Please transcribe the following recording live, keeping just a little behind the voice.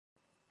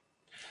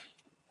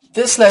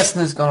This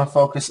lesson is going to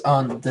focus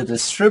on the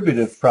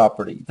distributive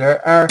property.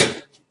 There are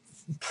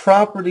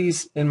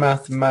properties in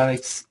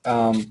mathematics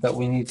that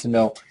we need to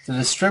know. The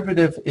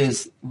distributive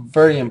is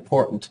very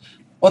important.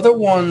 Other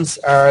ones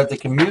are the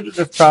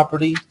commutative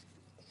property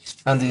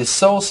and the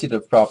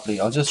associative property.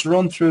 I'll just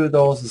run through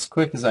those as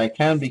quick as I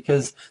can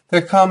because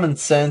they're common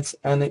sense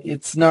and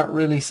it's not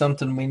really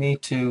something we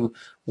need to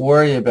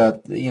worry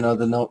about, you know,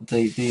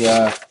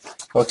 the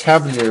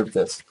vocabulary of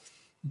this.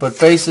 But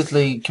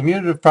basically,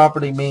 commutative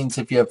property means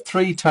if you have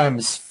 3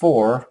 times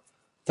 4,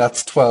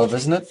 that's 12,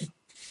 isn't it?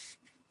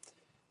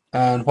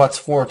 And what's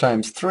 4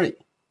 times 3?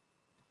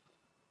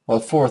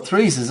 Well, 4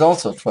 threes is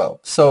also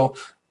 12. So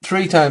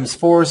 3 times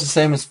 4 is the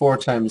same as 4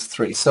 times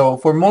 3. So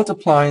if we're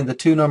multiplying, the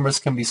two numbers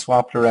can be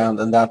swapped around,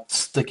 and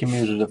that's the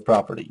commutative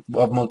property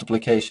of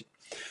multiplication.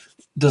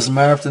 Doesn't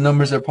matter if the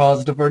numbers are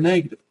positive or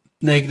negative.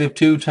 Negative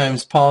 2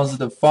 times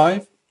positive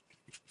 5,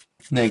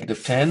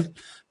 negative 10.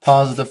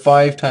 Positive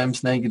 5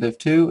 times negative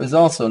 2 is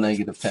also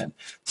negative 10.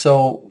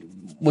 So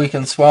we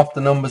can swap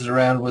the numbers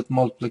around with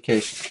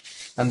multiplication.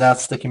 And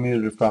that's the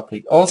commutative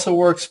property. Also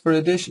works for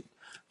addition.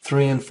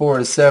 3 and 4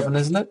 is 7,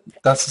 isn't it?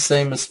 That's the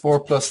same as 4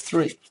 plus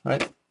 3,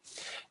 right?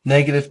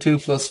 Negative 2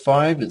 plus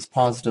 5 is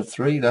positive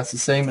 3. That's the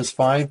same as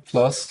 5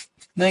 plus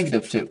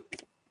negative 2.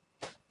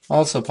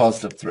 Also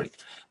positive 3.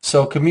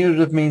 So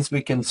commutative means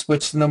we can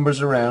switch the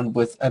numbers around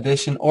with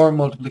addition or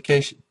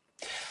multiplication.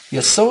 The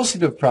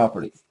associative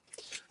property.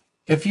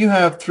 If you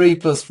have 3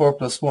 plus 4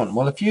 plus 1,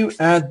 well, if you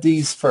add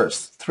these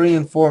first, 3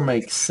 and 4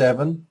 make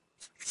 7,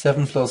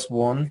 7 plus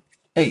 1,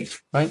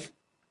 8, right?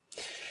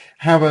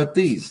 How about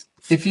these?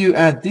 If you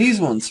add these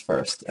ones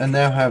first and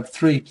now have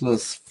 3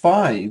 plus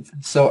 5,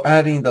 so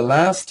adding the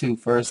last two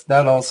first,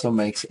 that also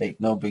makes 8,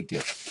 no big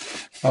deal.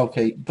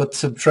 Okay, but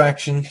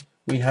subtraction,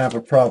 we have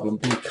a problem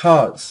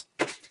because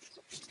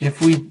if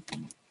we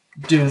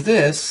do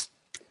this,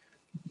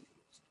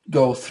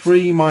 go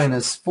 3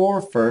 minus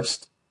 4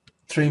 first,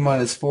 3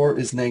 minus 4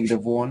 is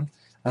negative 1,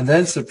 and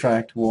then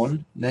subtract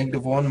 1.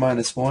 Negative 1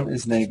 minus 1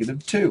 is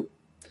negative 2.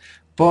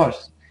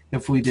 But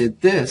if we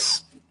did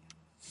this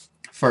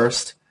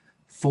first,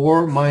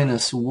 4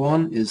 minus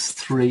 1 is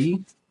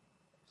 3,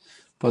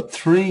 but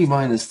 3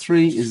 minus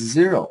 3 is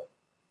 0.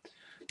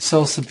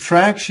 So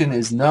subtraction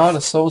is not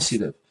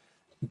associative.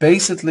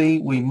 Basically,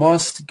 we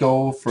must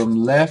go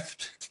from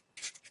left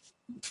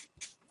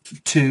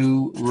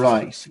to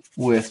right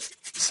with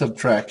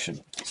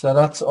subtraction. So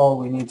that's all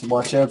we need to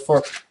watch out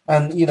for.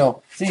 And you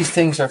know, these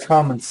things are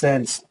common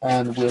sense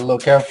and we'll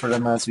look out for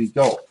them as we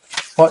go.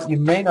 What you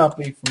may not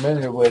be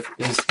familiar with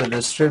is the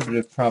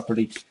distributive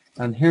property,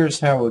 and here's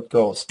how it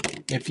goes.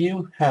 If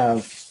you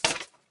have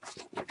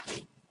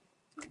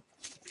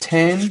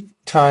 10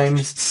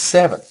 times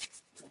 7,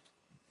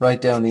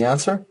 write down the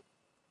answer.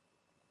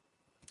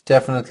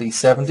 Definitely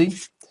 70.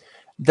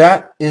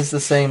 That is the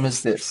same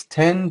as this.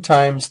 10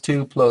 times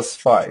 2 plus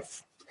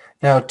 5.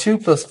 Now 2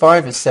 plus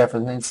 5 is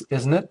 7,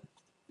 isn't it?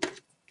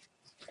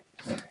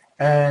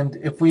 And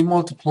if we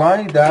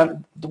multiply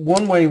that,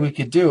 one way we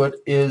could do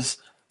it is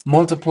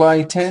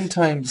multiply 10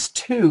 times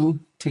 2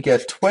 to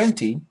get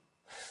 20,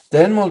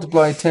 then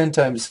multiply 10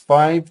 times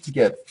 5 to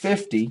get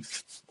 50,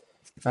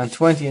 and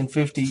 20 and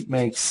 50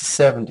 makes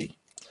 70.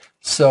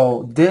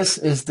 So this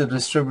is the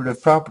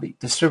distributive property,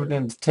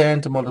 distributing the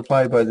 10 to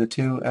multiply by the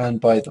 2 and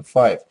by the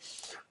 5.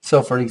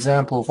 So for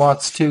example,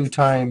 what's 2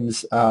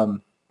 times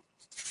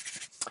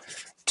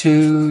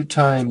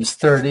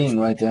 13?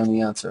 Write down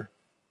the answer.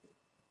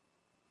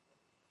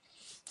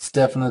 It's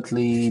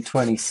definitely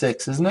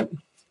 26, isn't it?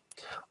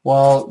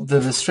 Well,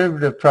 the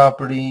distributive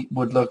property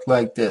would look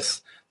like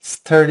this.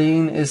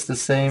 13 is the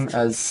same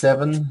as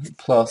 7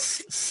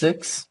 plus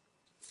 6.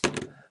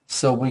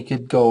 So we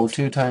could go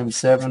 2 times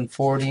 7,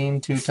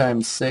 14, 2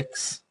 times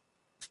 6,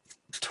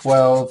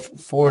 12,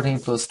 14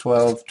 plus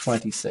 12,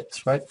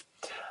 26, right?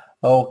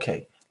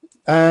 Okay,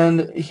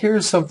 and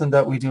here's something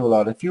that we do a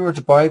lot. If you were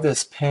to buy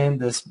this pen,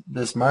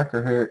 this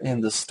marker here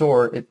in the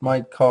store, it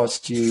might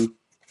cost you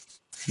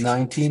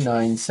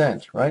 99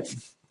 cents, right?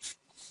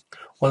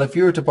 Well, if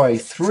you were to buy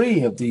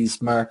 3 of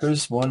these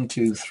markers, 1,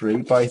 2,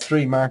 3, buy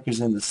 3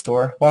 markers in the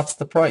store, what's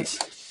the price?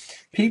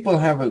 People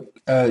have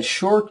a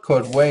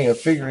shortcut way of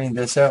figuring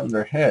this out in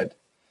their head.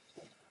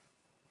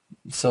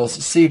 So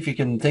see if you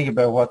can think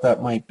about what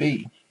that might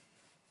be.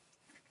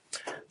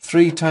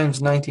 3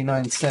 times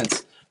 99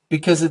 cents.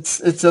 Because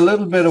it's a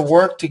little bit of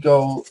work to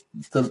do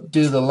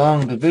the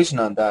long division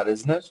on that,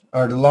 isn't it?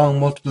 Or the long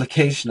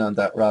multiplication on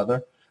that,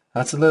 rather.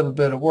 That's a little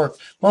bit of work.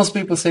 Most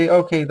people say,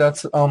 okay,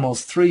 that's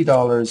almost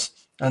 $3,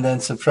 and then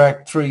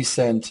subtract 3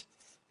 cents.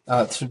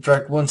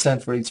 Subtract 1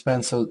 cent for each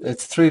pen, so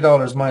it's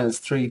 $3 minus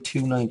 3,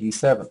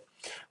 $2.97.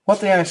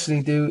 What they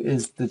actually do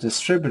is the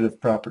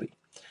distributive property,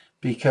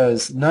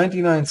 because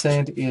 99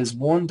 cents is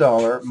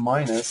 $1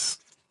 minus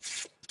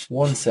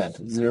 1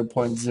 cent,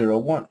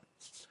 0.01.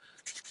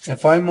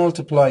 If I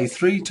multiply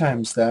 3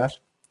 times that,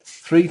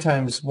 3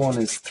 times 1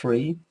 is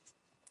 3,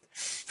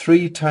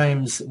 3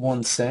 times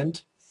 1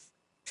 cent,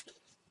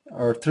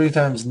 or 3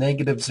 times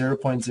negative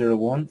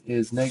 0.01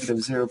 is negative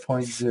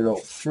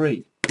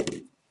 0.03.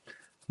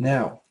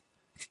 Now,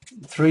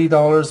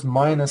 $3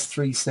 minus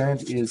 3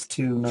 cents is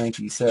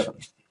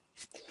 $2.97.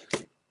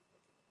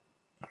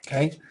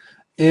 Okay,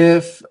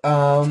 if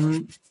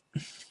a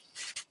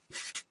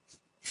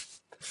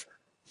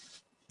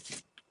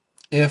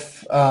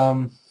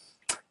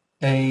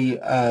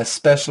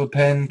special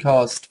pen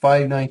cost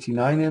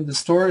 $5.99 in the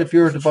store, if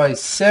you were to buy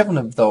 7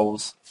 of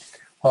those,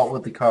 what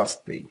would the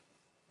cost be?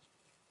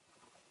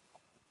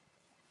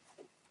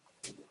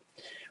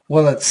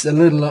 Well, it's a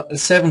little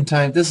 7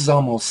 times. This is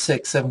almost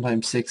 6. 7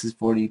 times 6 is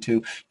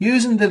 42.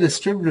 Using the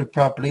distributive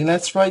property,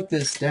 let's write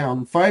this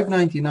down.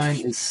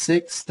 $5.99 is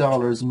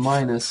 $6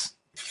 minus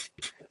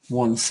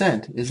 1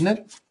 cent, isn't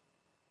it?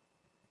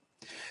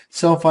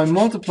 So if I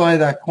multiply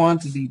that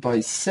quantity by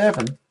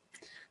 7,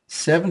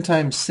 7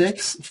 times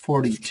 6,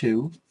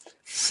 42.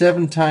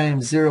 7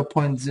 times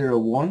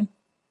 0.01,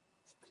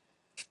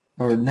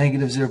 or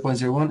negative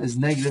 0.01, is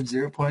negative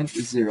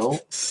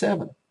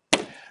 0.07.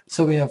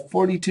 So we have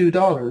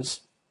 $42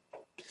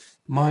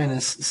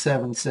 minus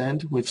 7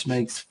 cents, which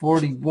makes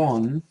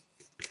 41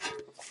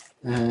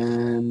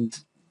 and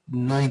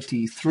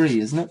 93,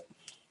 isn't it?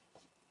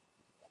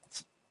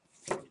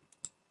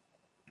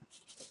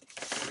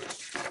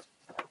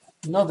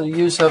 Another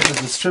use of the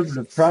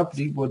distributive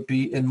property would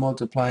be in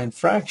multiplying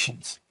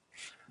fractions.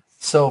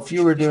 So if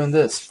you were doing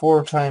this,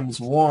 4 times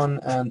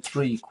 1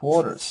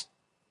 3/4.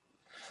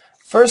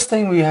 First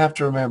thing we have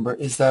to remember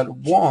is that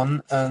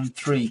 1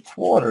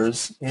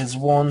 3/4 is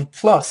 1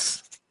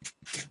 plus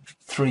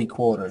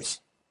 3/4.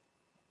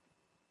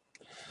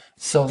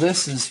 So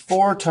this is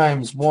 4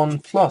 times 1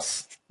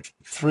 plus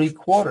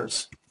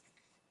 3/4.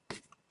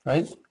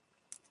 Right?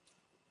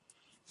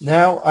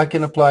 Now I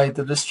can apply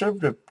the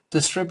distributive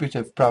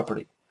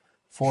property.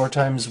 4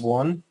 times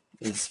 1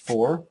 is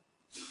 4.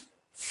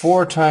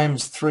 4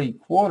 times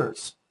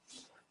 3/4.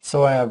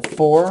 So I have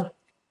 4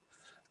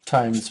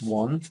 times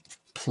 1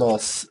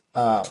 plus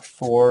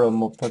 4, and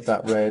we'll put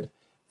that red,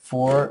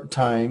 4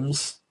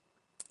 times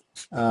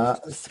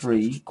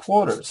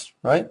 3/4,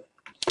 right?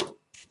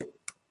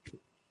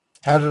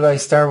 How did I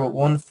start with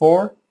 1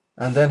 4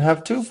 and then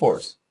have 2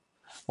 4s?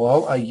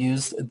 Well, I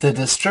used the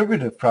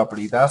distributive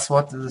property. That's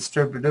what the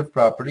distributive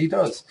property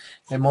does.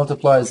 It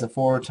multiplies a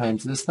 4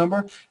 times this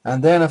number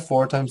and then a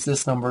 4 times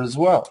this number as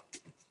well.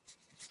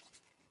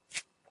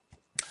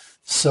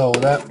 So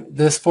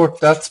that's 4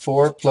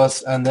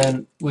 plus, and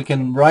then we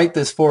can write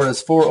this 4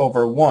 as 4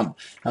 over 1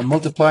 and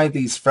multiply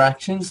these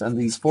fractions, and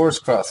these 4's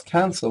cross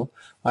cancel.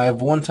 I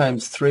have 1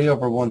 times 3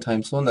 over 1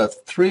 times 1. That's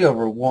 3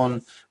 over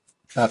 1.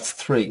 That's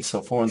 3.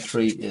 So 4 and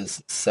 3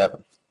 is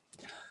 7.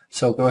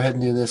 So go ahead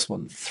and do this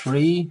one.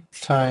 3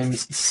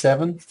 times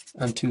 7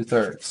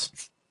 2/3.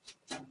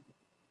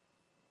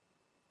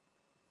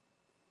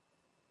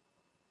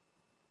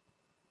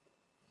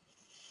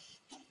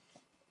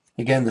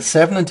 Again, the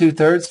 7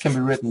 2/3 can be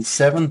written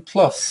 7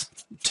 plus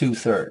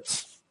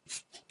 2/3.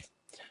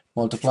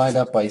 Multiply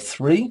that by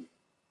 3.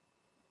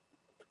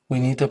 We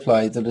need to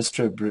apply the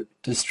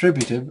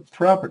distributive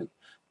property.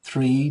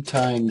 3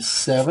 times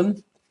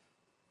 7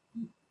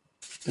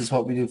 is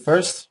what we do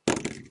first,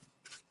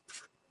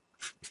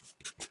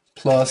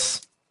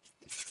 plus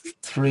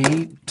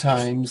 3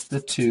 times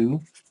the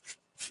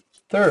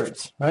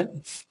 2/3, right?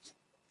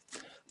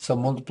 So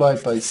multiply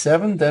it by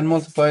 7, then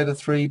multiply the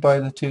 3 by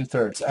the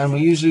 2/3. And we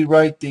usually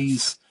write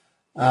these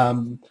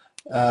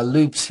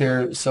loops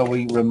here so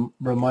we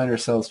remind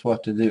ourselves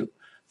what to do.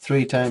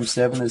 3 times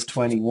 7 is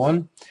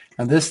 21.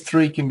 And this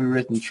 3 can be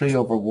written 3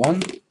 over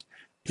 1.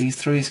 These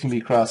 3's can be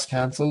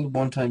cross-cancelled.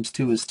 1 times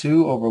 2 is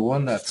 2 over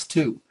 1, that's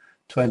 2.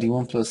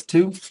 21 plus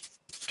 2,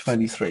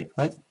 23,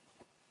 right?